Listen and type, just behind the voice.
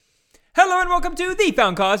Hello and welcome to The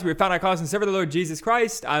Found Cause. We found our cause and serve the Lord Jesus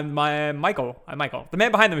Christ. I'm Michael, the man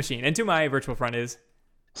behind the machine. And to my virtual front is...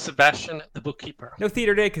 Sebastian, the bookkeeper. No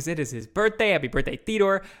Theodore today because it is his birthday. Happy birthday,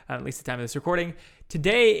 Theodore, at least the time of this recording.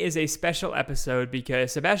 Today is a special episode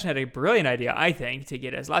because Sebastian had a brilliant idea, I think, to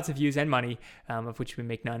get us lots of views and money, of which we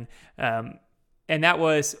make none. And that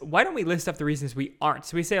was, why don't we list up the reasons we aren't?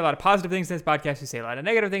 So we say a lot of positive things in this podcast. We say a lot of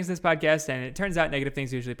negative things in this podcast. And it turns out negative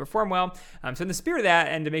things usually perform well. So in the spirit of that,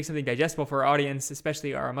 and to make something digestible for our audience,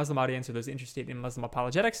 especially our Muslim audience or those interested in Muslim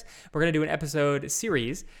apologetics, we're going to do an episode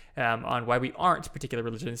series on why we aren't particular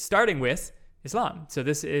religions, starting with Islam. So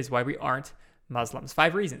this is why we aren't Muslims.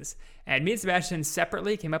 5 reasons. And me and Sebastian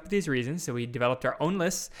separately came up with these reasons. So we developed our own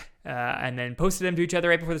lists and then posted them to each other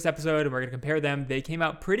right before this episode. And we're going to compare them. They came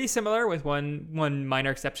out pretty similar with one minor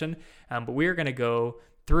exception. But we're going to go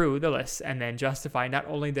through the lists and then justify not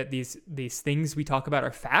only that these things we talk about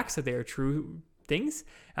are facts, that they are true things,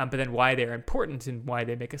 but then why they're important and why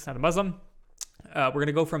they make us not a Muslim. We're going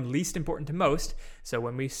to go from least important to most. So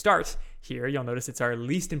when we start here, you'll notice it's our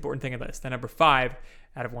least important thing on the list, the number 5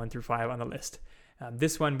 out of 1 through 5 on the list.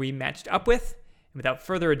 This one we matched up with, and without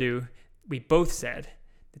further ado, we both said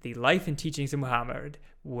that the life and teachings of Muhammad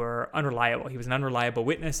were unreliable. He was an unreliable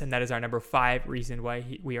witness, and that is our number 5 reason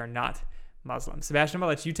why we are not Muslim. Sebastian, I'm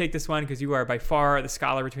going to let you take this one because you are by far the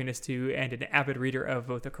scholar between us two and an avid reader of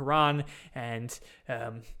both the Quran and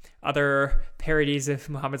other parodies of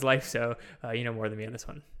Muhammad's life, so you know more than me on this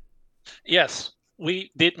one. Yes,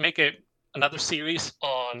 we did make another series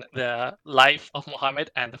on the life of Muhammad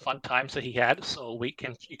and the fun times that he had, so you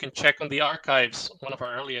can check on the archives, one of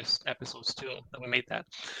our earliest episodes too, that we made that.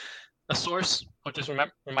 A source, I'll just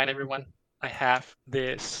remind everyone, I have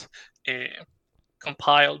this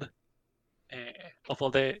compiled of all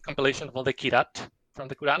the compilation of all the Qirat from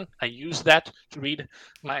the Quran. I use that to read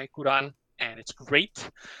my Quran, and it's great.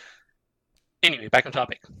 Anyway, back on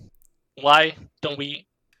topic. Why don't we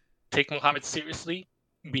take Muhammad seriously?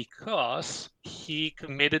 Because he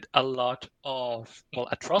committed a lot of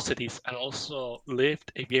atrocities and also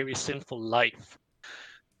lived a very sinful life.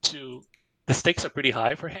 The stakes are pretty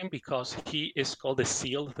high for him because he is called the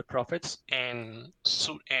seal of the prophets, and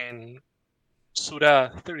Surah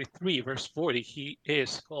 33, verse 40, here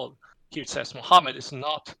it says, Muhammad is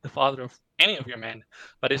not the father of any of your men,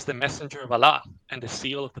 but is the messenger of Allah and the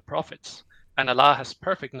seal of the prophets. And Allah has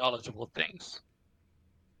perfect knowledge of all things.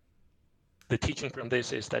 The teaching from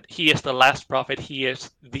this is that he is the last prophet, he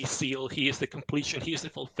is the seal, he is the completion, he is the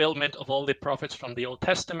fulfillment of all the prophets from the Old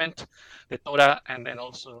Testament, the Torah, and then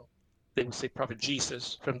also they would say Prophet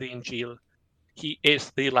Jesus from the Injil. He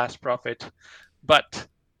is the last prophet. But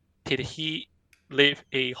did he live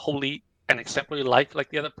a holy and exemplary life like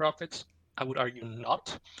the other prophets? I would argue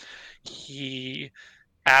not. He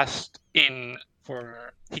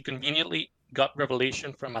conveniently got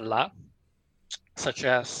revelation from Allah, such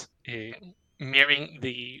as marrying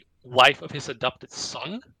the wife of his adopted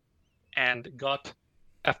son, and got,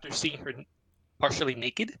 after seeing her partially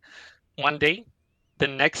naked one day, the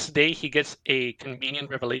next day he gets a convenient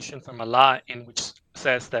revelation from Allah in which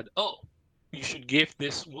says that, you should give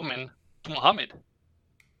this woman to Muhammad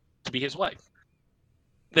to be his wife.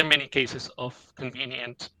 There are many cases of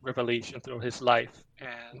convenient revelation through his life,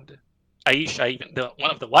 and Aisha, even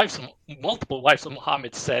multiple wives of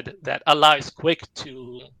Muhammad, said that Allah is quick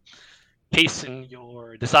to hasten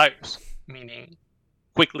your desires, meaning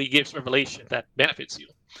quickly gives revelation that benefits you.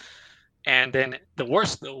 And then the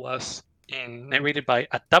worst, though, was narrated by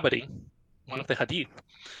At-Tabari, one of the hadith,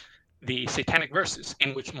 the satanic verses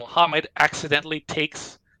in which Muhammad accidentally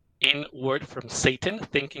takes in word from Satan,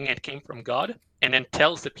 thinking it came from God, and then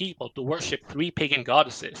tells the people to worship 3 pagan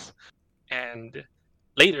goddesses. And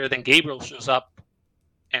later, then Gabriel shows up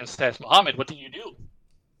and says, Muhammad, what did you do?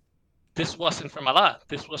 This wasn't from Allah.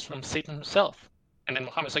 This was from Satan himself. And then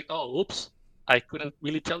Muhammad's like, oops, I couldn't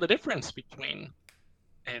really tell the difference between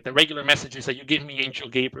the regular messages that you give me, Angel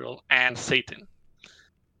Gabriel, and Satan.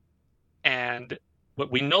 And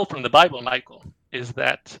what we know from the Bible, Michael, is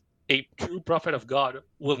that a true prophet of God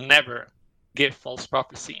will never give false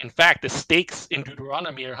prophecy. In fact, the stakes in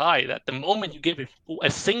Deuteronomy are high, that the moment you give a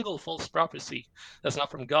single false prophecy that's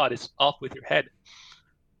not from God, it's off with your head.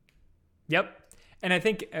 Yep. And I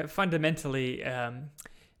think fundamentally,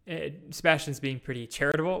 Sebastian's being pretty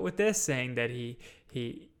charitable with this, saying that he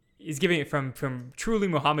is giving it from truly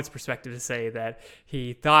Muhammad's perspective to say that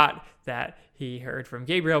he thought that he heard from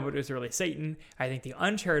Gabriel, but it was really Satan. I think the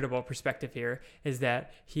uncharitable perspective here is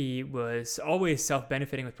that he was always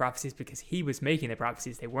self-benefiting with prophecies because he was making the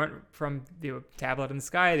prophecies. They weren't from the tablet in the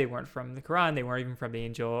sky. They weren't from the Quran. They weren't even from the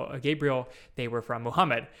angel Gabriel. They were from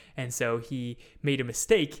Muhammad. And so he made a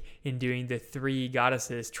mistake in doing the three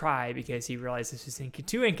goddesses try because he realized this was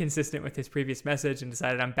too inconsistent with his previous message and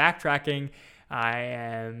decided, I'm backtracking. I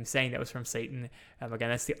am saying that was from Satan. Again,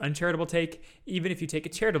 that's the uncharitable take. Even if you take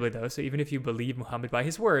it charitably, though, so even if you believe Muhammad by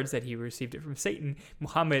his words that he received it from Satan,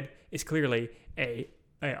 Muhammad is clearly an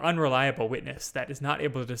unreliable witness that is not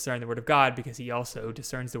able to discern the word of God because he also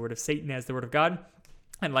discerns the word of Satan as the word of God.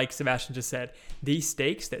 And like Sebastian just said, these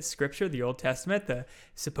stakes that Scripture, the Old Testament, the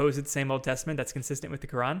supposed same Old Testament that's consistent with the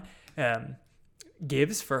Quran,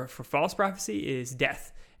 gives for false prophecy is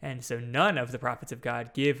death. And so none of the prophets of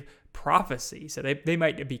God give prophecy. So they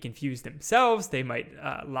might be confused themselves. They might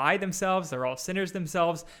lie themselves. They're all sinners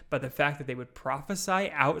themselves. But the fact that they would prophesy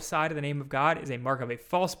outside of the name of God is a mark of a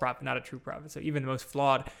false prophet, not a true prophet. So even the most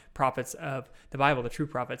flawed prophets of the Bible, the true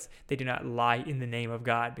prophets, they do not lie in the name of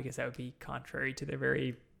God because that would be contrary to their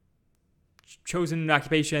very chosen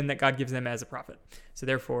occupation that God gives them as a prophet. So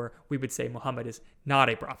therefore, we would say Muhammad is not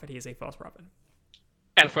a prophet. He is a false prophet.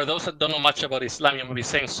 And for those that don't know much about Islam, you may be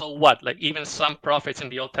saying, so what? Like even some prophets in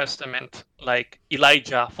the Old Testament, like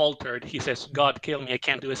Elijah faltered. He says, God, kill me. I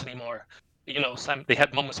can't do this anymore. They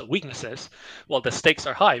had moments of weaknesses. Well, the stakes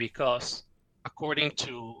are high because according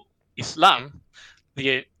to Islam,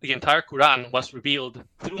 the entire Quran was revealed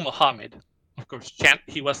through Muhammad. Of course,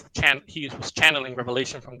 he was channeling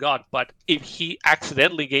revelation from God. But if he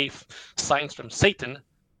accidentally gave signs from Satan,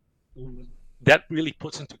 that really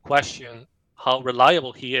puts into question how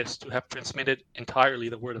reliable he is to have transmitted entirely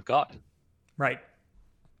the word of God. Right.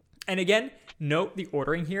 And again, note the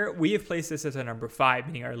ordering here. We have placed this as a number 5,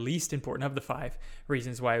 meaning our least important of the 5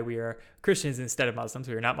 reasons why we are Christians instead of Muslims.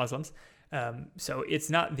 We are not Muslims. So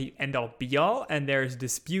it's not the end-all be-all, and there's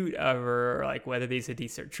dispute over like whether these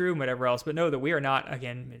hadiths are true and whatever else. But know that we are not,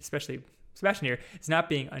 again, especially Sebastian here, is not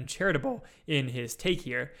being uncharitable in his take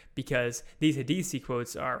here because these hadiths he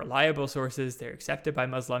quotes are reliable sources. They're accepted by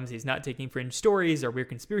Muslims. He's not taking fringe stories or weird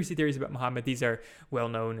conspiracy theories about Muhammad. These are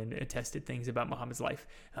well-known and attested things about Muhammad's life.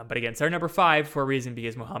 But again, it's our number 5 for a reason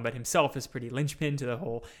because Muhammad himself is pretty linchpin to the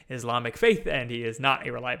whole Islamic faith and he is not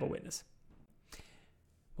a reliable witness.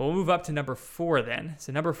 We'll move up to number 4 then.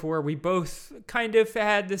 So number 4, we both kind of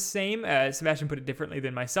had the same. Sebastian put it differently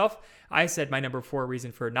than myself. I said my number 4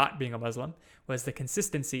 reason for not being a Muslim was the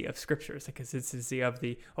consistency of scriptures, the consistency of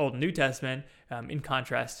the Old and New Testament in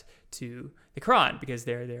contrast to the Quran, because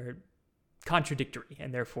they're contradictory,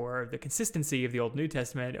 and therefore the consistency of the Old and New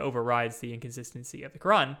Testament overrides the inconsistency of the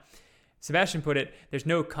Quran. Sebastian put it, there's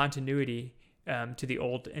no continuity to the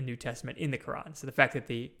Old and New Testament in the Quran. So the fact that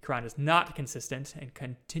the Quran is not consistent and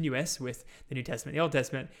continuous with the New Testament and the Old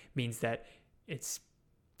Testament means that it's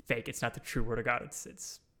fake. It's not the true word of God.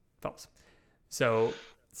 It's false. So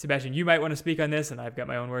Sebastian, you might want to speak on this, and I've got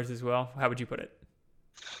my own words as well. How would you put it?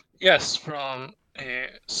 Yes, from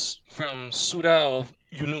Surah of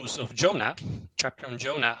Yunus, of Jonah, chapter on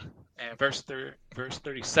Jonah, verse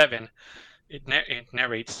 37, it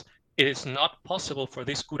narrates, "It is not possible for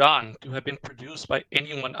this Quran to have been produced by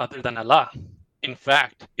anyone other than Allah. In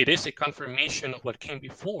fact, it is a confirmation of what came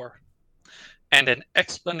before and an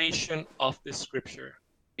explanation of this scripture.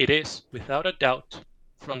 It is, without a doubt,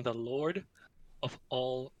 from the Lord of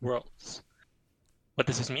all worlds." What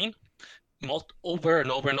does this mean? Over and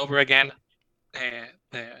over and over again,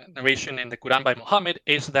 the narration in the Quran by Muhammad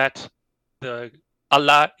is that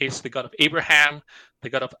Allah is the God of Abraham, the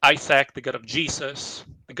God of Isaac, the God of Jesus,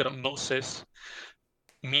 the God of Moses,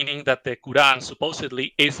 meaning that the Quran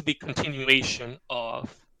supposedly is the continuation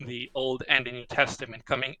of the Old and the New Testament,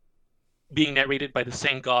 being narrated by the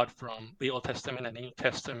same God from the Old Testament and the New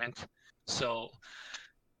Testament. So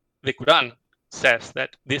the Quran says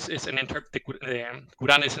that this is the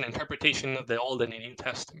Quran is an interpretation of the Old and the New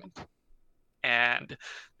Testament. And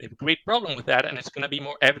the great problem with that, and it's going to be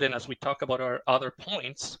more evident as we talk about our other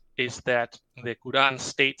points, is that the Quran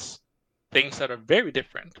states things that are very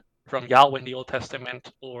different from Yahweh in the Old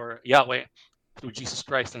Testament or Yahweh through Jesus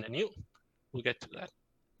Christ in the New. We'll get to that.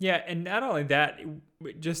 Yeah, and not only that,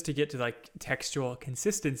 just to get to like textual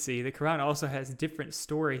consistency, the Quran also has different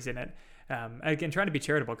stories in it. Again, trying to be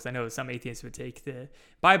charitable, because I know some atheists would take the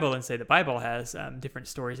Bible and say the Bible has different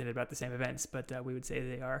stories in it about the same events, but we would say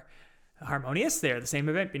they are harmonious. They are the same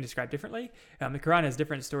event being described differently. The Quran has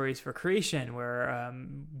different stories for creation, where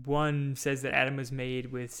one says that Adam was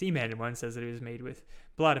made with semen, and one says that he was made with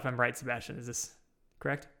blood, if I'm right, Sebastian. Is this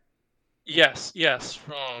correct? Yes.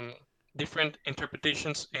 From different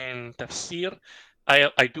interpretations in tafsir.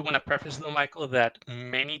 I do want to preface though, Michael, that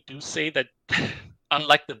many do say that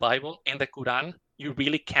unlike the Bible, in the Quran, you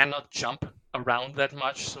really cannot jump around that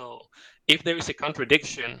much. So if there is a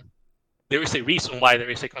contradiction, there is a reason why there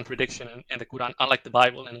is a contradiction in the Quran, unlike the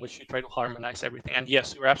Bible, in which you try to harmonize everything. And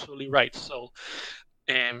yes, you're absolutely right. So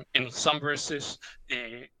in some verses,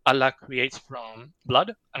 Allah creates from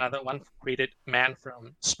blood, another one created man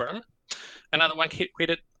from sperm, another one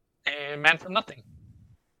created man from nothing.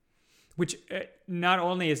 Which not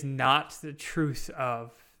only is not the truth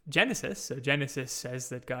of Genesis, so Genesis says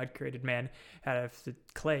that God created man out of the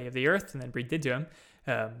clay of the earth and then breathed into him.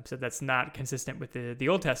 So that's not consistent with the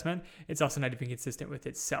Old Testament. It's also not even consistent with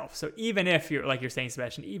itself. So even if you're, like you're saying,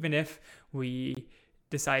 Sebastian, even if we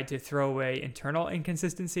decide to throw away internal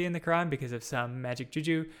inconsistency in the Quran because of some magic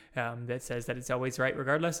juju that says that it's always right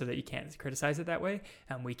regardless, so that you can't criticize it that way,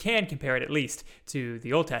 we can compare it at least to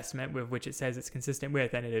the Old Testament, with which it says it's consistent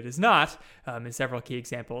with, and it is not, in several key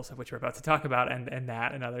examples of which we're about to talk about, and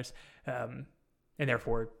that and others. And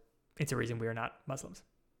therefore, it's a reason we are not Muslims.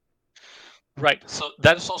 Right. So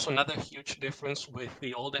that is also another huge difference with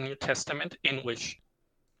the Old and New Testament, in which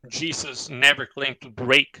Jesus never claimed to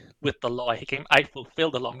break with the law. He came, I fulfill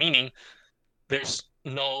the law, meaning there's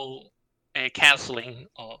no canceling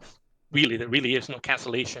of, there really is no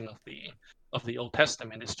cancellation of the Old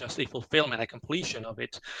Testament. It's just a fulfillment, a completion of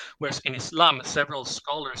it. Whereas in Islam, several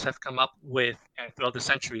scholars have come up with, throughout the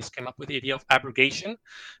centuries, came up with the idea of abrogation,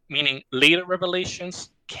 meaning later revelations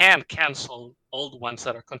can cancel old ones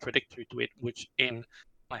that are contradictory to it, which in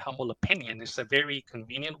my humble opinion, is a very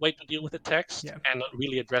convenient way to deal with the text and not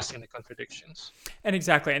really addressing the contradictions. And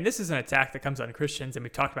exactly. And this is an attack that comes on Christians, and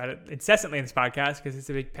we've talked about it incessantly in this podcast because it's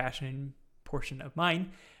a big passion portion of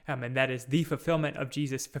mine. And that is the fulfillment of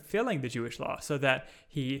Jesus fulfilling the Jewish law, so that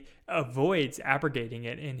he avoids abrogating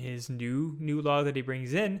it in his new law that he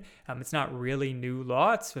brings in. It's not really new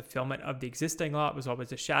law, it's fulfillment of the existing law. It was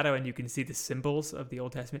always a shadow, and you can see the symbols of the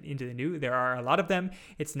Old Testament into the New. There are a lot of them.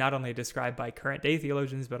 It's not only described by current day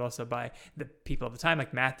theologians, but also by the people of the time,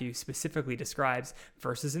 like Matthew specifically describes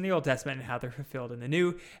verses in the Old Testament and how they're fulfilled in the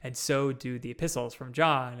New, and so do the epistles from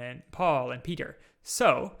John and Paul and Peter.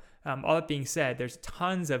 So, all that being said, there's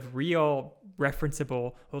tons of real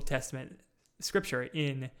referenceable Old Testament scripture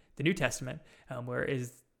in the New Testament,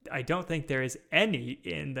 whereas I don't think there is any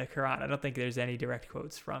in the Quran. I don't think there's any direct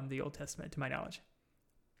quotes from the Old Testament, to my knowledge.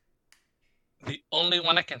 The only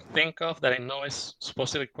one I can think of that I know is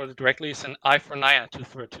supposed to be quoted directly is an eye for an eye and a tooth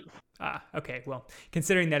for a tooth. Okay. Well,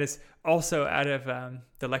 considering that is also out of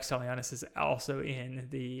the Lex Talionis, is also in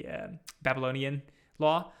the Babylonian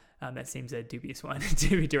law, that seems a dubious one to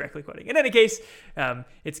be directly quoting. In any case,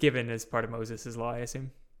 it's given as part of Moses' law, I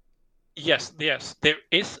assume. Yes. There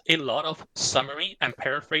is a lot of summary and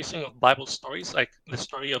paraphrasing of Bible stories, like the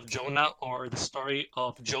story of Jonah or the story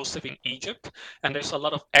of Joseph in Egypt. And there's a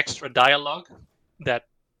lot of extra dialogue that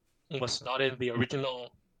was not in the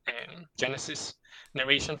original Genesis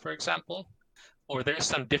narration, for example. Or there's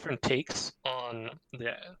some different takes on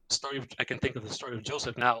the story. I can think of the story of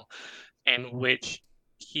Joseph now, in which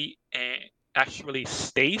he actually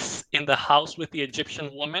stays in the house with the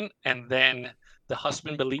Egyptian woman, and then the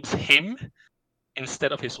husband believes him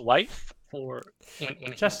instead of his wife for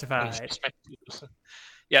when Justified.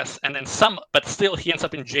 Yes, and then but still he ends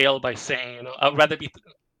up in jail by saying, I'd rather be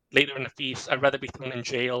later in the feast, I'd rather be thrown in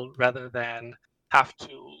jail rather than have to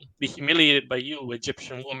be humiliated by you,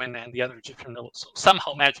 Egyptian woman, and the other Egyptian nobles. So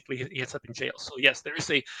somehow magically he ends up in jail. So yes,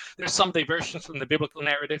 there's some diversions from the biblical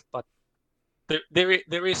narrative, but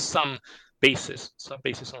there is some basis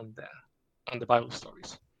on the Bible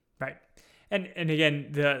stories. Right. And again,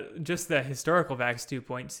 the historical facts do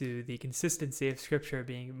point to the consistency of Scripture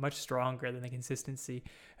being much stronger than the consistency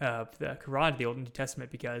of the Quran, the Old and New Testament,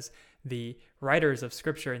 because the writers of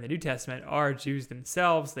Scripture in the New Testament are Jews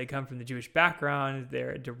themselves. They come from the Jewish background.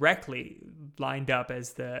 They're directly lined up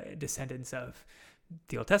as the descendants of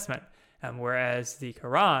the Old Testament. Whereas the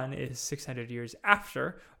Quran is 600 years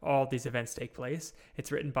after all these events take place.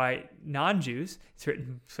 It's written by non-Jews. It's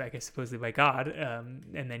written, I guess, supposedly by God,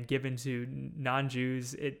 and then given to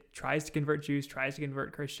non-Jews. It tries to convert Jews, tries to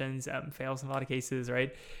convert Christians, fails in a lot of cases,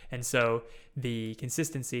 right? And so the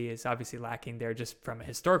consistency is obviously lacking there just from a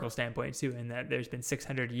historical standpoint, too, in that there's been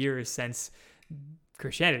 600 years since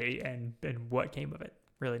Christianity, and what came of it?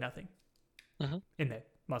 Really nothing in the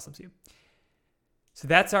Muslims' view. So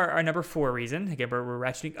that's our number 4 reason. Again, we're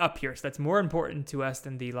ratcheting up here. So that's more important to us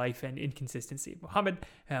than the life and inconsistency of Muhammad,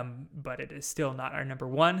 but it is still not our number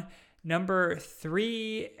 1. Number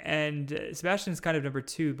 3, and Sebastian's kind of number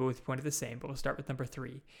 2, both pointed the same, but we'll start with number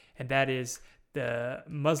 3. And that is the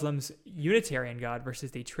Muslims' Unitarian God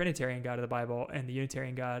versus the Trinitarian God of the Bible, and the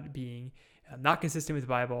Unitarian God being not consistent with the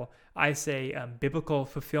Bible. I say biblical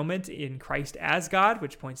fulfillment in Christ as God,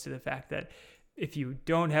 which points to the fact that if you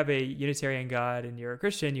don't have a Unitarian God and you're a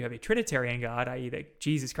Christian, you have a Trinitarian God, i.e. that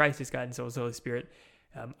Jesus Christ is God and so is the Holy Spirit.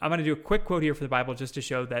 I'm going to do a quick quote here for the Bible just to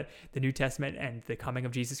show that the New Testament and the coming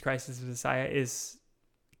of Jesus Christ as the Messiah is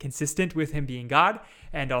consistent with him being God,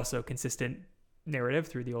 and also consistent narrative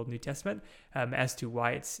through the Old New Testament as to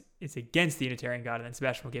why it's against the Unitarian God. And then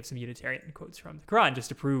Sebastian will give some Unitarian quotes from the Quran just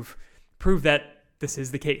to prove that this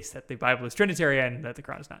is the case, that the Bible is Trinitarian and that the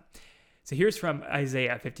Quran is not. So here's from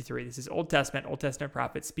Isaiah 53. This is Old Testament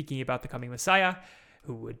prophet speaking about the coming Messiah,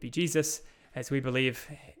 who would be Jesus, as we believe.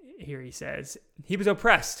 Here he says, he was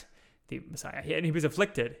oppressed, the Messiah, and he was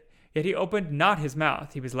afflicted, yet he opened not his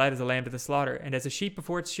mouth. He was led as a lamb to the slaughter, and as a sheep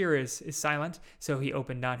before its shearer is silent, so he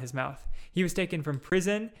opened not his mouth. He was taken from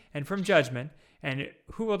prison and from judgment, and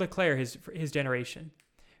who will declare his generation?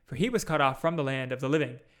 For he was cut off from the land of the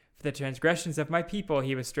living. For the transgressions of my people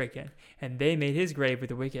he was stricken, and they made his grave with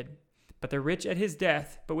the wicked. But with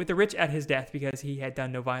the rich at his death, because he had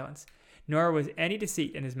done no violence, nor was any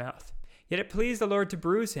deceit in his mouth. Yet it pleased the Lord to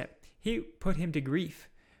bruise him. He put him to grief.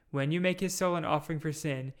 When you make his soul an offering for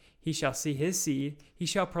sin, he shall see his seed. He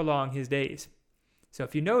shall prolong his days. So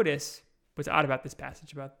if you notice what's odd about this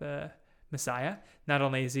passage about the Messiah, not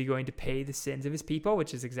only is he going to pay the sins of his people,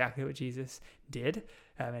 which is exactly what Jesus did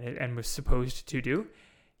and was supposed to do,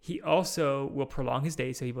 he also will prolong his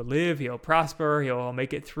days. So he will live, he'll prosper, he'll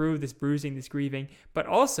make it through this bruising, this grieving. But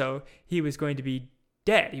also, he was going to be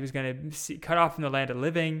dead. He was going to be cut off from the land of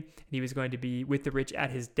living, and he was going to be with the rich at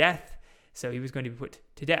his death. So he was going to be put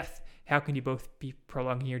to death. How can you both be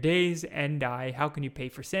prolonging your days and die? How can you pay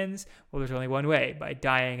for sins? Well, there's only one way, by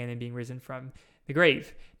dying and then being risen from the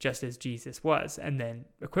grave, just as Jesus was. And then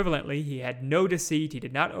equivalently, he had no deceit. He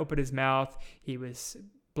did not open his mouth. He was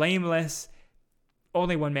blameless.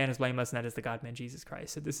 Only one man is blameless, and that is the God-man, Jesus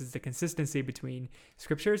Christ. So this is the consistency between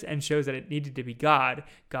scriptures and shows that it needed to be God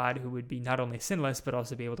who would be not only sinless, but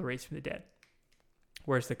also be able to raise from the dead.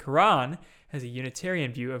 Whereas the Quran has a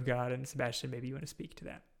Unitarian view of God, and Sebastian, maybe you want to speak to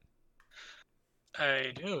that.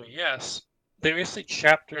 I do, yes. There is a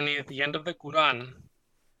chapter near the end of the Quran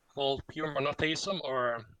called Pure Monotheism,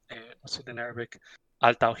 or what's it in Arabic?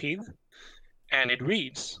 Al-Tawhid. And it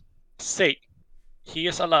reads, say, He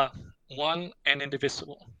is Allah, one and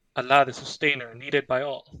indivisible, Allah the sustainer, needed by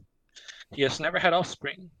all. He has never had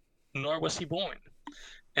offspring, nor was he born,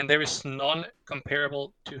 and there is none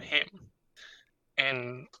comparable to him.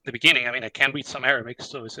 And the beginning, I can't read some Arabic,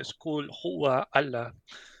 so it says, Kul huwa Allah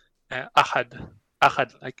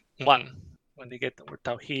ahad, like one, when they get the word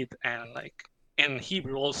Tawhid, and like in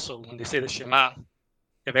Hebrew also, when they say the Shema,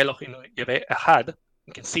 Yahweh Elohim, Yahweh Ahad,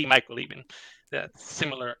 you can see Michael even, that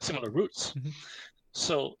similar roots. Mm-hmm.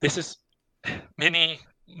 So this is, many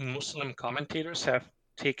Muslim commentators have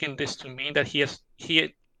taken this to mean that he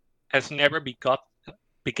has never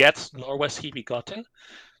begets, nor was he begotten,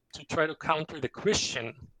 to try to counter the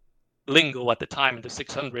Christian lingo at the time in the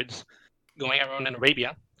 600s going around in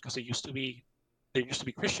Arabia, because there used to be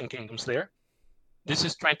Christian kingdoms there. This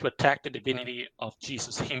is trying to attack the divinity of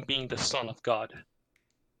Jesus, him being the Son of God.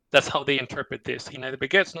 That's how they interpret this. He neither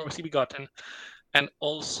begets nor was he begotten. And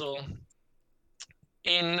also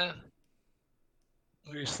in,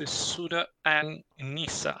 where is this? Surah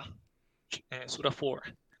An-Nisa, Surah 4.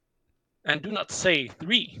 And do not say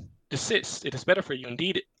 3. Desist. It is better for you.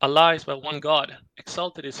 Indeed, Allah is but one God.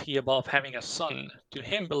 Exalted is he above having a son. To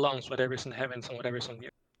him belongs whatever is in heavens and whatever is on the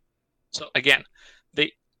earth. So again,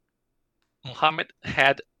 Muhammad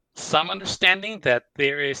had some understanding that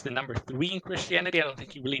there is the number 3 in Christianity. I don't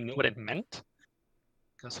think he really knew what it meant.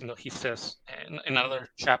 Because he says, in another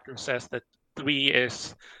chapter says that 3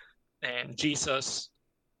 is and Jesus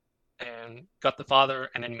and God the Father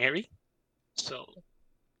and then Mary. So,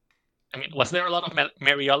 was there a lot of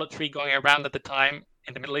Mariolatry going around at the time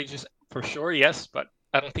in the Middle Ages? For sure, yes, but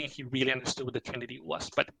I don't think he really understood what the Trinity was.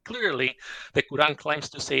 But clearly, the Quran claims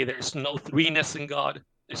to say there's no 3ness in God.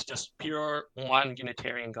 It's just pure one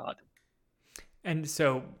Unitarian God. And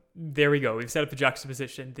so there we go. We've set up the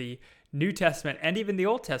juxtaposition. The New Testament and even the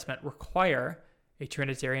Old Testament require a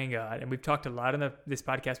Trinitarian God. And we've talked a lot on this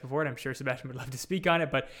podcast before, and I'm sure Sebastian would love to speak on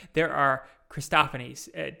it, but there are Christophanies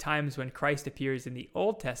at times when Christ appears in the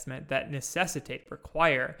Old Testament that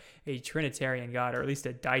require a Trinitarian God, or at least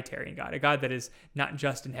a dietarian God, a God that is not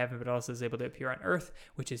just in heaven, but also is able to appear on earth,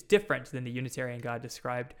 which is different than the Unitarian God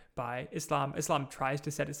described by Islam. Islam tries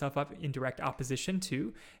to set itself up in direct opposition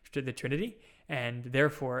to the Trinity, and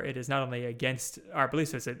therefore it is not only against our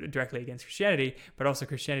beliefs, so it's directly against Christianity, but also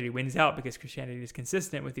Christianity wins out because Christianity is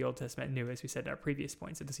consistent with the Old Testament and New, as we said in our previous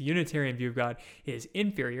point. So this Unitarian view of God is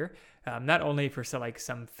inferior, not only for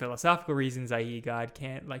some philosophical reasons, i.e. God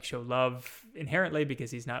can't show love inherently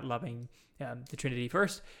because he's not loving the Trinity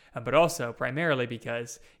first, but also primarily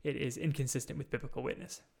because it is inconsistent with biblical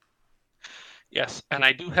witness. Yes, and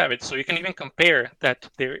I do have it. So you can even compare that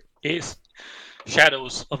there is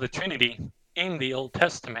shadows of the Trinity in the Old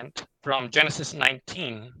Testament from Genesis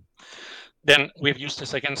 19. Then we've used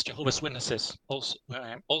this against Jehovah's Witnesses.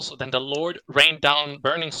 Also, then the Lord rained down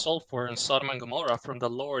burning sulfur in Sodom and Gomorrah from the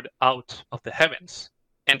Lord out of the heavens.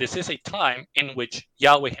 And this is a time in which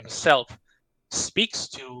Yahweh himself speaks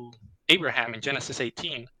to Abraham in Genesis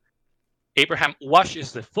 18. Abraham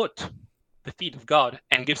washes the feet of God,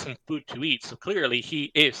 and gives him food to eat. So clearly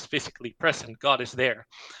he is physically present. God is there.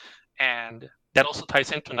 And that also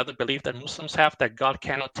ties into another belief that Muslims have, that God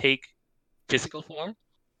cannot take physical form,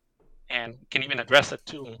 and can even address that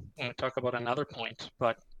too when we talk about another point.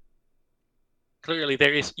 But clearly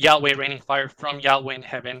there is Yahweh raining fire from Yahweh in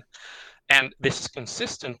heaven, and this is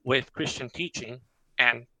consistent with Christian teaching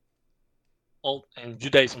and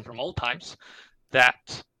Judaism from all times,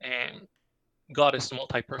 that God is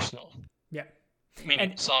multi-personal. Yeah.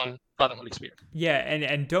 Meaning Son, Father, Holy Spirit. Yeah,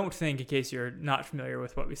 and don't think, in case you're not familiar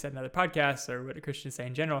with what we said in other podcasts or what Christians say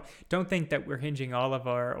in general, don't think that we're hinging all of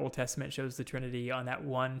our Old Testament shows the Trinity on that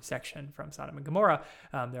one section from Sodom and Gomorrah.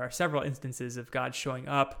 There are several instances of God showing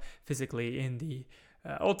up physically in the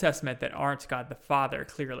Old Testament that aren't God the Father,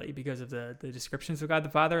 clearly, because of the descriptions of God the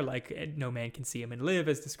Father, like no man can see him and live,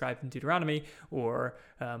 as described in Deuteronomy, or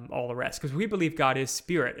all the rest. Because we believe God is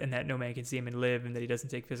spirit, and that no man can see him and live, and that he doesn't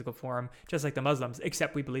take physical form, just like the Muslims,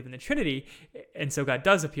 except we believe in the Trinity, and so God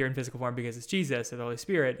does appear in physical form because it's Jesus or the Holy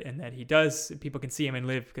Spirit, and that people can see him and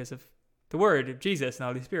live because of the Word of Jesus and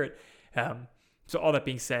the Holy Spirit. So all that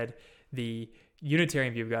being said, the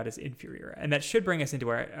Unitarian view of God is inferior. And that should bring us into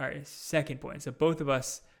our second point. So both of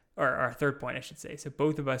us, or our third point, I should say. So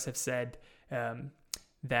both of us have said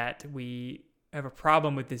that we have a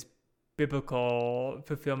problem with this biblical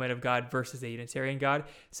fulfillment of God versus the Unitarian God.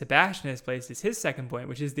 Sebastian has placed as his second point,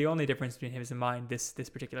 which is the only difference between his and mine, this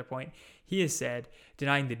particular point. He has said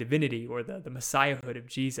denying the divinity or the messiahhood of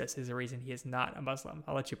Jesus is a reason he is not a Muslim.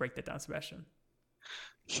 I'll let you break that down, Sebastian.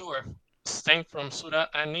 Sure. Staying from Surah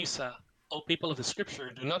An-Nisa. O people of the scripture,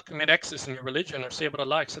 do not commit excess in your religion or say about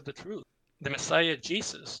Allah except the truth. The Messiah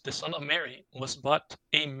Jesus, the son of Mary, was but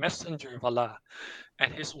a messenger of Allah,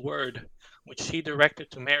 and his word, which he directed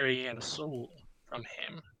to Mary and a soul from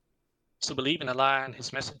him. So believe in Allah and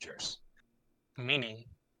his messengers. Meaning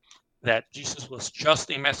that Jesus was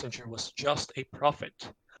just a messenger, was just a prophet.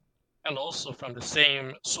 And also from the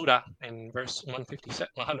same surah in verse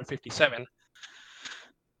 157,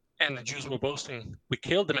 and the Jews were boasting, we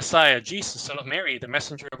killed the Messiah, Jesus, son of Mary, the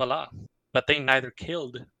messenger of Allah. But they neither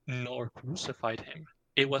killed nor crucified him.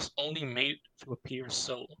 It was only made to appear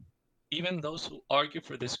so. Even those who argue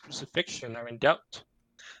for this crucifixion are in doubt.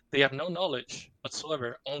 They have no knowledge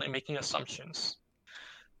whatsoever, only making assumptions.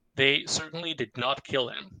 They certainly did not kill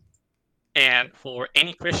him. And for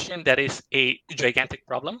any Christian, that is a gigantic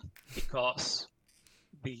problem, because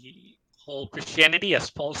the whole Christianity,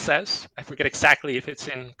 as Paul says, I forget exactly if it's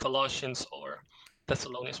in Colossians or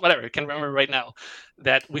Thessalonians, whatever, I can't remember right now,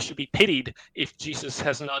 that we should be pitied if Jesus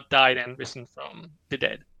has not died and risen from the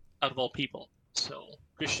dead out of all people. So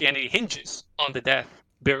Christianity hinges on the death,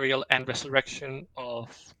 burial, and resurrection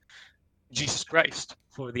of Jesus Christ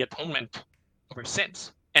for the atonement of our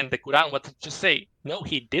sins. And the Quran, what did it just say? No,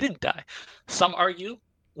 he didn't die. Some argue,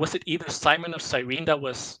 was it either Simon of Cyrene that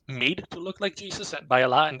was made to look like Jesus by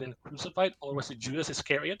Allah and then crucified, or was it Judas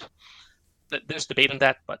Iscariot? There's debate on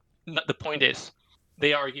that, but the point is,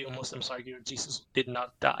 Muslims argue, Jesus did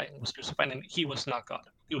not die and was crucified, and he was not God.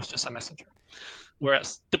 He was just a messenger.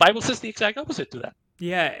 Whereas the Bible says the exact opposite to that.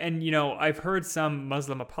 Yeah, and I've heard some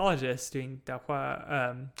Muslim apologists doing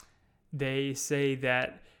dawah, they say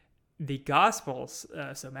that the Gospels,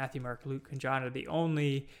 so Matthew, Mark, Luke, and John, are the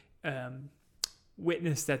only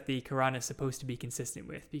witness that the Quran is supposed to be consistent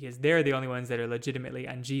with, because they're the only ones that are legitimately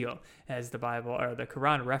Anjil, as the Bible, or the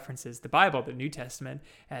Quran references the Bible, the New Testament,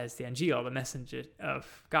 as the Anjil, the messenger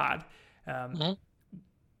of God.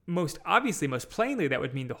 Most obviously, most plainly, that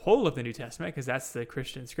would mean the whole of the New Testament, because that's the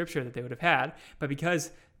Christian scripture that they would have had. But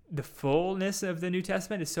because the fullness of the New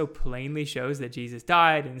Testament is so plainly shows that Jesus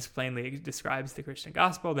died and plainly describes the Christian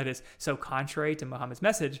gospel, that is so contrary to Muhammad's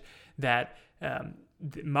message, that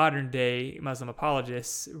modern day Muslim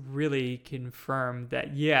apologists really confirm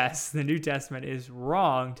that yes, the New Testament is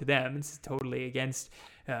wrong to them. It's totally against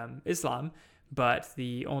Islam. but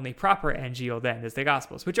the only proper Injil then is the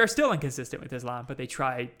Gospels, which are still inconsistent with Islam, but they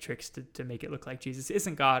try tricks to make it look like Jesus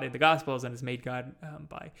isn't God in the Gospels and is made God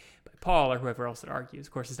by Paul or whoever else that argues.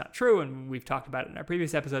 Of course, it's not true, and we've talked about it in our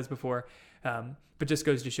previous episodes before, but just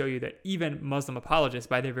goes to show you that even Muslim apologists,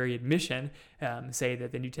 by their very admission, say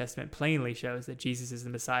that the New Testament plainly shows that Jesus is the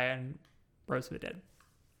Messiah and rose from the dead.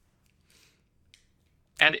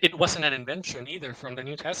 And it wasn't an invention either from the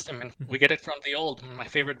New Testament. We get it from the Old. My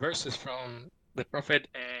favorite verse is from the prophet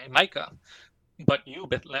Micah. But you,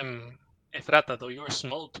 Bethlehem Ephratah, though you are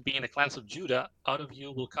small to be in the clans of Judah, out of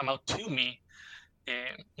you will come out to me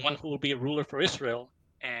one who will be a ruler for Israel.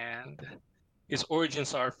 And his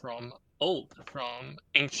origins are from old, from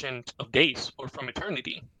ancient of days, or from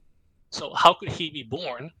eternity. So how could he be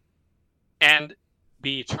born and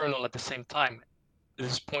be eternal at the same time?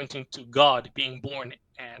 This is pointing to God being born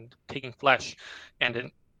and taking flesh. And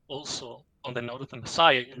then also on the note of the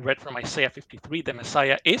Messiah, you read from Isaiah 53, the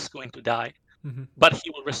Messiah is going to die, but he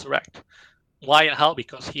will resurrect. Why and how?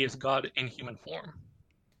 Because he is God in human form.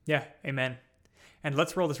 Yeah, amen. And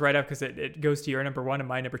let's roll this right up because it goes to your number one and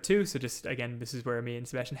my number two. So just, again, this is where me and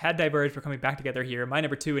Sebastian had diverged. We're coming back together here. My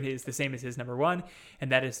number two is the same as his number one,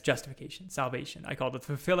 and that is justification, salvation. I call it the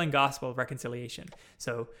fulfilling gospel of reconciliation.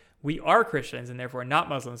 So we are Christians and therefore not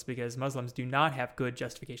Muslims because Muslims do not have good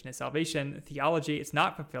justification and salvation. Theology, it's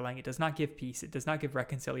not fulfilling. It does not give peace. It does not give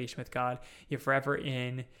reconciliation with God. You're forever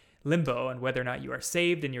in limbo on whether or not you are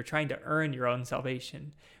saved, and you're trying to earn your own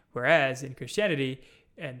salvation. Whereas in Christianity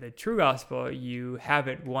and the true gospel, you have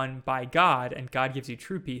it won by God, and God gives you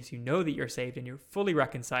true peace. You know that you're saved and you're fully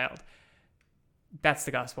reconciled. That's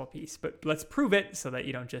the gospel peace. But let's prove it so that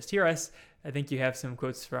you don't just hear us. I think you have some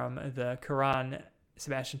quotes from the Quran,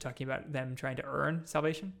 Sebastian, talking about them trying to earn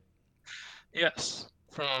salvation. Yes,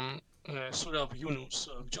 from Surah of Yunus,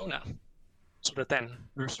 of Jonah, Surah 10,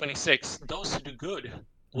 verse 26. Those who do good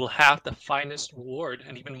will have the finest reward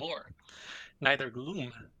and even more. Neither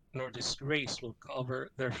gloom nor disgrace will cover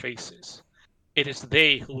their faces. It is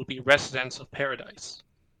they who will be residents of paradise.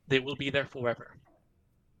 They will be there forever.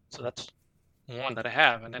 So that's one that I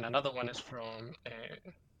have. And then another one is from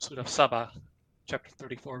Surah of Sabah, chapter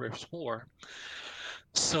 34, verse 4.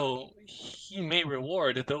 So he may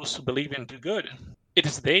reward those who believe and do good. It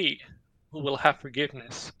is they who will have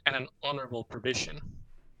forgiveness and an honorable provision.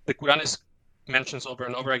 The Quran mentions over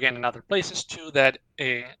and over again in other places too that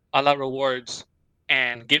Allah rewards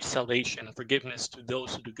and gives salvation and forgiveness to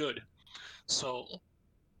those who do good. So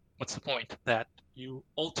what's the point? That you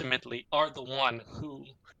ultimately are the one who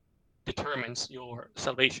determines your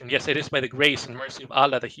salvation. Yes, it is by the grace and mercy of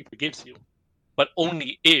Allah that he forgives you, but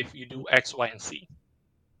only if you do X, Y, and Z.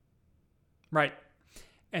 Right.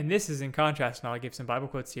 And this is in contrast, and I'll give some Bible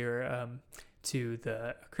quotes here, to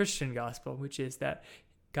the Christian gospel, which is that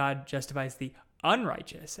God justifies the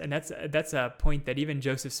unrighteous. And that's a point that even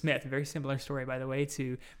Joseph Smith, a very similar story, by the way,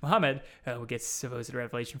 to Muhammad, who gets supposed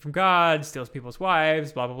revelation from God, steals people's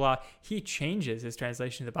wives, blah, blah, blah. He changes his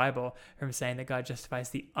translation of the Bible from saying that God justifies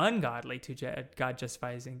the ungodly to God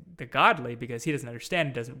justifies the godly, because he doesn't understand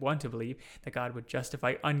and doesn't want to believe that God would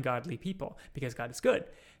justify ungodly people because God is good.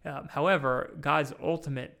 However, God's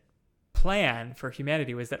ultimate plan for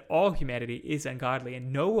humanity was that all humanity is ungodly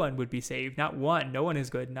and no one would be saved, not one. No one is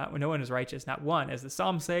good, no one is righteous, not one. As the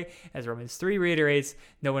Psalms say, as Romans 3 reiterates,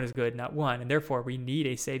 no one is good, not one. And therefore we need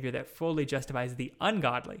a Savior that fully justifies the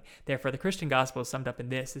ungodly. Therefore the Christian gospel is summed up in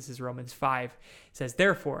this. This is Romans 5. It says,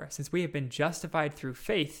 therefore, since we have been justified through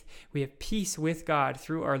faith, we have peace with God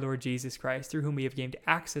through our Lord Jesus Christ, through whom we have gained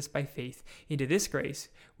access by faith into this grace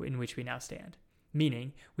in which we now stand.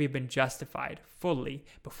 Meaning, we have been justified fully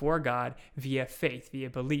before God via faith, via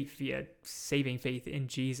belief, via saving faith in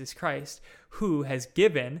Jesus Christ, who has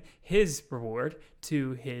given his reward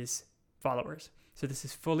to his followers. So this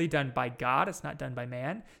is fully done by God. It's not done by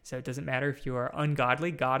man. So it doesn't matter if you are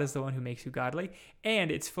ungodly. God is the one who makes you godly.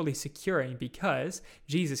 And it's fully securing because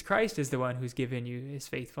Jesus Christ is the one who's given you his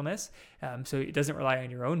faithfulness. So it doesn't rely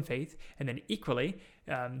on your own faith. And then equally,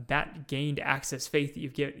 that gained access faith that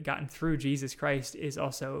you've gotten through Jesus Christ is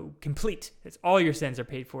also complete. It's all your sins are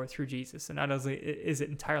paid for through Jesus. And not only is it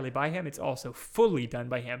entirely by him, it's also fully done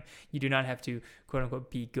by him. You do not have to, quote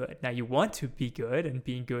unquote, be good. Now you want to be good, and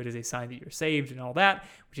being good is a sign that you're saved and all that,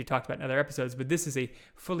 which we talked about in other episodes, but this is a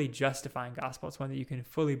fully justifying gospel. It's one that you can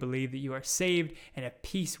fully believe that you are saved and at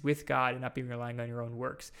peace with God and not be relying on your own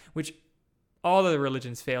works, which all other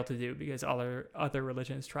religions fail to do, because all other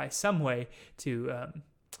religions try some way to,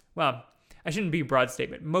 well, I shouldn't be a broad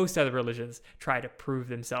statement. Most other religions try to prove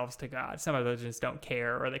themselves to God. Some other religions don't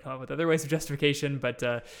care, or they come up with other ways of justification, but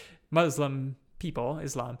Islam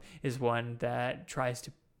is one that tries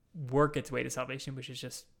to work its way to salvation, which is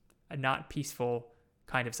just a not peaceful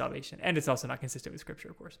kind of salvation. And it's also not consistent with Scripture,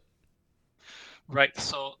 of course. Right.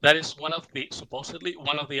 So that is supposedly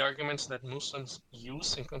one of the arguments that Muslims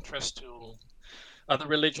use in contrast to other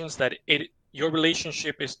religions, that your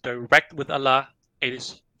relationship is direct with Allah. It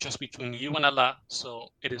is just between you and Allah. So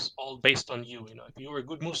it is all based on you. If you're a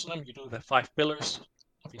good Muslim, you do the 5 pillars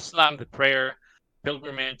of Islam, the prayer,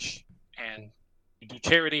 pilgrimage, and you do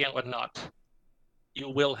charity and whatnot. You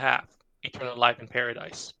will have eternal life in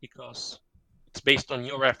paradise because it's based on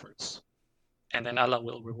your efforts. And then Allah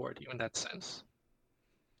will reward you in that sense.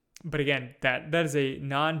 But again, that is a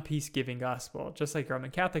non-peace giving gospel, just like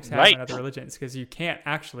Roman Catholics have Right. in other religions, because you can't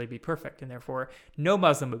actually be perfect, and therefore no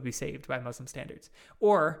Muslim would be saved by Muslim standards.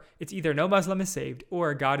 Or it's either no Muslim is saved,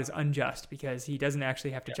 or God is unjust because he doesn't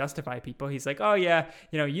actually have to justify people. He's like, oh yeah,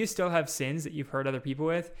 you still have sins that you've hurt other people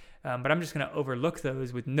with, but I'm just going to overlook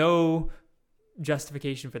those with no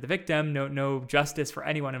justification for the victim, no justice for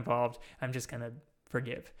anyone involved. I'm just going to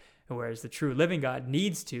forgive. Whereas the true living God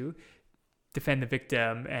needs to defend the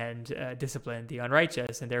victim and discipline the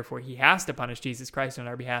unrighteous, and therefore he has to punish Jesus Christ on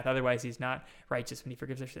our behalf. Otherwise, he's not righteous when he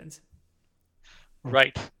forgives our sins.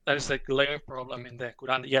 Right. That is the glaring problem in the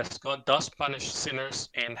Quran. Yes, God does punish sinners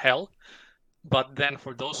in hell, but then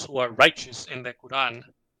for those who are righteous in the Quran,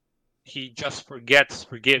 he just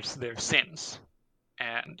forgives their sins.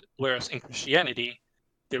 And whereas in Christianity,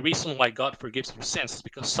 the reason why God forgives your sins is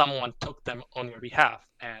because someone took them on your behalf,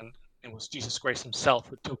 and it was Jesus Christ himself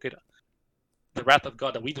who took it, the wrath of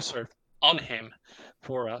God that we deserve, on him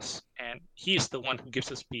for us, and he's the one who gives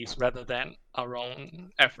us peace rather than our own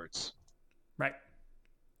efforts. Right.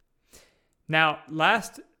 Now,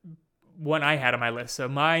 last one I had on my list, so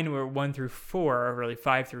mine were 1 through 4, or really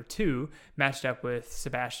 5 through 2, matched up with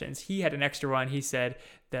Sebastian's. He had an extra one. He said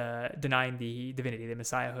denying the divinity, the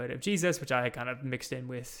messiahhood of Jesus, which I kind of mixed in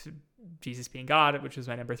with Jesus being God, which was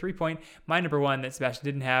my number 3 point. My number 1 that Sebastian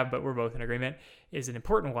didn't have, but we're both in agreement, is an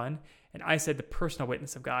important one. And I said the personal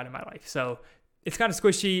witness of God in my life. So it's kind of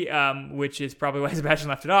squishy, which is probably why Sebastian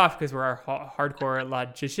left it off, because we're our hardcore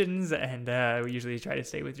logicians, and we usually try to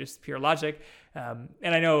stay with just pure logic. And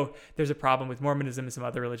I know there's a problem with Mormonism and some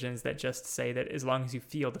other religions that just say that as long as you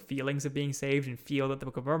feel the feelings of being saved and feel that the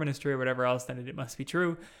Book of Mormon is true or whatever else, then it must be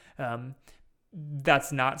true.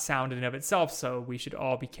 That's not sound in and of itself, so we should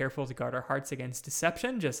all be careful to guard our hearts against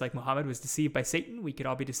deception. Just like Muhammad was deceived by Satan, we could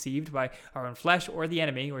all be deceived by our own flesh or the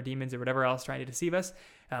enemy or demons or whatever else trying to deceive us.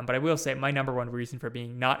 But I will say my number 1 reason for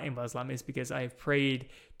being not a Muslim is because I've prayed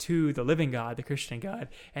to the living God, the Christian God,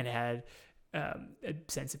 and had a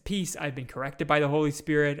sense of peace. I've been corrected by the Holy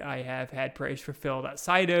Spirit. I have had prayers fulfilled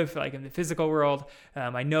outside of, like in the physical world.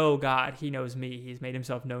 I know God. He knows me. He's made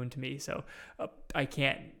himself known to me. So I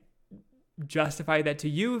can't justify that to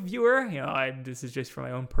you, viewer. This is just for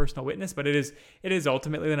my own personal witness, but it is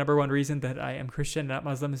ultimately the number 1 reason that I am Christian, not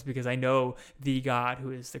Muslim, is because I know the God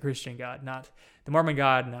who is the Christian God, not the Mormon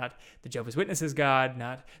God, not the Jehovah's Witnesses God,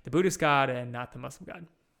 not the Buddhist God, and not the Muslim God.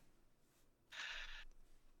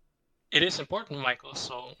 It is important, Michael.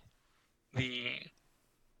 So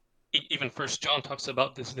even First John talks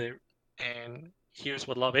about this there, and here's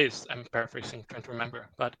what love is. I'm paraphrasing, trying to remember,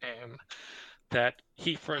 but that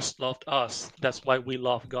he first loved us. That's why we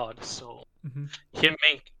love God. So him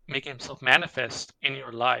making himself manifest in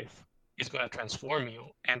your life is going to transform you,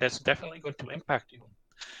 and that's definitely going to impact you.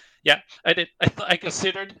 Yeah, I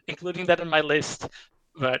considered including that in my list,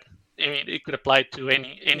 but I mean, it could apply to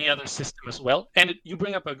any other system as well. And you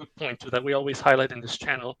bring up a good point too that we always highlight in this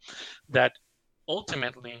channel, that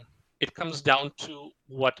ultimately it comes down to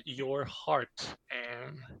what your heart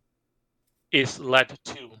is led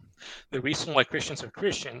to. The reason why Christians are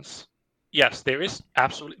Christians, yes, there's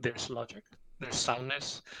logic, there's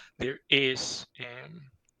soundness, there is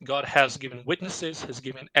God has given witnesses, has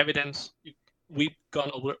given evidence. We've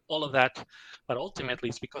gone over all of that, but ultimately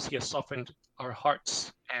it's because he has softened our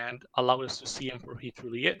hearts and allowed us to see him for he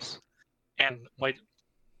truly is. And why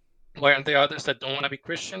aren't there others that don't want to be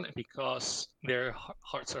Christian? Because their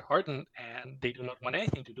hearts are hardened and they do not want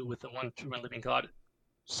anything to do with the one true and living God.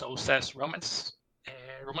 So says Romans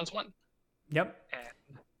 1. Yep.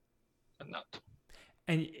 But not.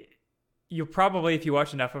 And you'll probably, if you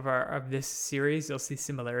watch enough of this series, you'll see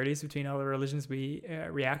similarities between all the religions we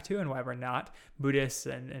react to and why we're not Buddhists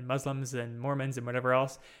and Muslims and Mormons and whatever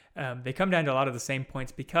else. They come down to a lot of the same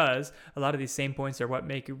points, because a lot of these same points are what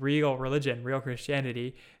make real religion, real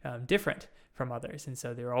Christianity, different from others. And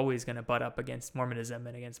so they're always going to butt up against Mormonism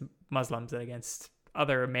and against Muslims and against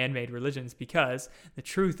other man-made religions, because the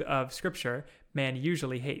truth of Scripture man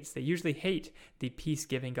usually hates. They usually hate the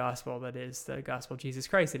peace-giving gospel that is the gospel of Jesus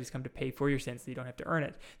Christ, that has come to pay for your sins, that you don't have to earn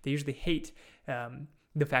it. They usually hate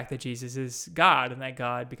the fact that Jesus is God and that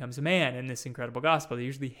God becomes a man in this incredible gospel. They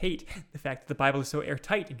usually hate the fact that the Bible is so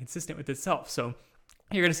airtight and consistent with itself. So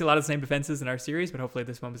you're going to see a lot of the same defenses in our series, but hopefully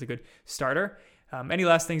this one was a good starter. Any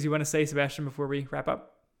last things you want to say, Sebastian, before we wrap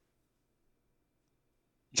up?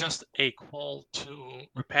 Just a call to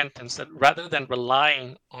repentance, that rather than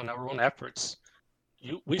relying on our own efforts,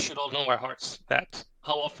 we should all know in our hearts that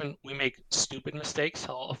how often we make stupid mistakes,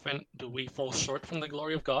 how often do we fall short from the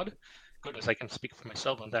glory of God. Goodness, I can speak for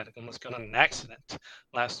myself on that. I almost got on an accident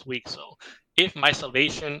last week. So if my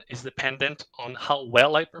salvation is dependent on how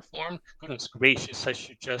well I perform, goodness gracious, I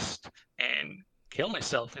should just kill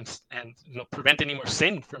myself and prevent any more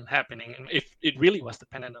sin from happening. And if it really was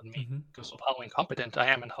dependent on me because of how incompetent I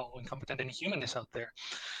am and how incompetent any human is out there.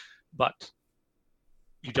 But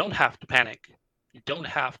you don't have to panic. You don't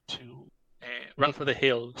have to run for the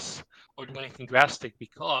hills or do anything drastic,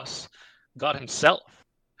 because God himself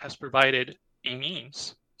has provided a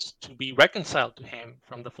means to be reconciled to him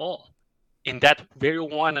from the fall. In that very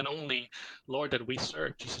one and only Lord that we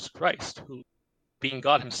serve, Jesus Christ, who, being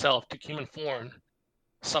God himself, took human form,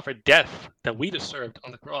 suffered death that we deserved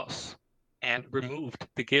on the cross, and removed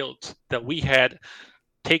the guilt that we had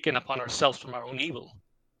taken upon ourselves from our own evil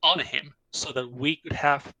on him, so that we could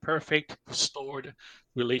have perfect, restored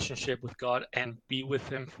relationship with God and be with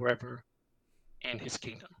him forever in his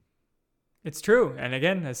kingdom. It's true. And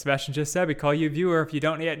again, as Sebastian just said, we call you a viewer, if you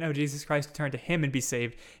don't yet know Jesus Christ, to turn to him and be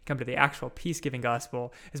saved. Come to the actual peace-giving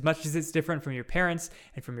gospel. As much as it's different from your parents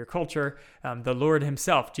and from your culture, the Lord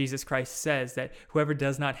himself, Jesus Christ, says that whoever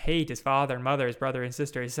does not hate his father and mother, his brother and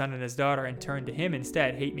sister, his son and his daughter, and turn to him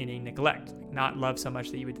instead, hate meaning neglect, not love so much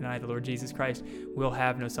that you would deny the Lord Jesus Christ, will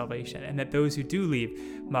have no salvation. And that those who do leave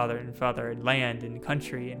mother and father and land and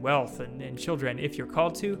country and wealth and children, if you're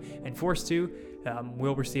called to and forced to,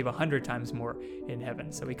 will receive 100 times more in heaven.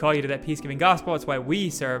 So we call you to that peace-giving gospel. It's why we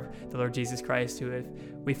serve the Lord Jesus Christ, who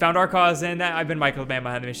we found our cause in. I've been Michael, the man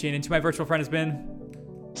behind the machine, and to my virtual friend has been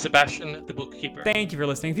Sebastian, the bookkeeper. Thank you for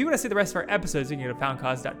listening. If you want to see the rest of our episodes, you can go to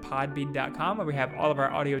foundcause.podbean.com, where we have all of our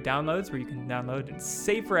audio downloads, where you can download and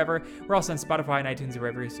save forever. We're also on Spotify and iTunes, or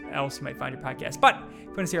wherever else you might find your podcast. But if you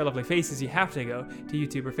want to see our lovely faces, you have to go to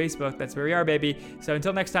YouTube or Facebook. That's where we are, baby. So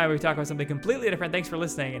until next time, we talk about something completely different. Thanks for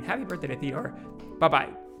listening, and happy birthday to Theodore. Bye-bye.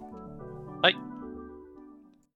 Bye.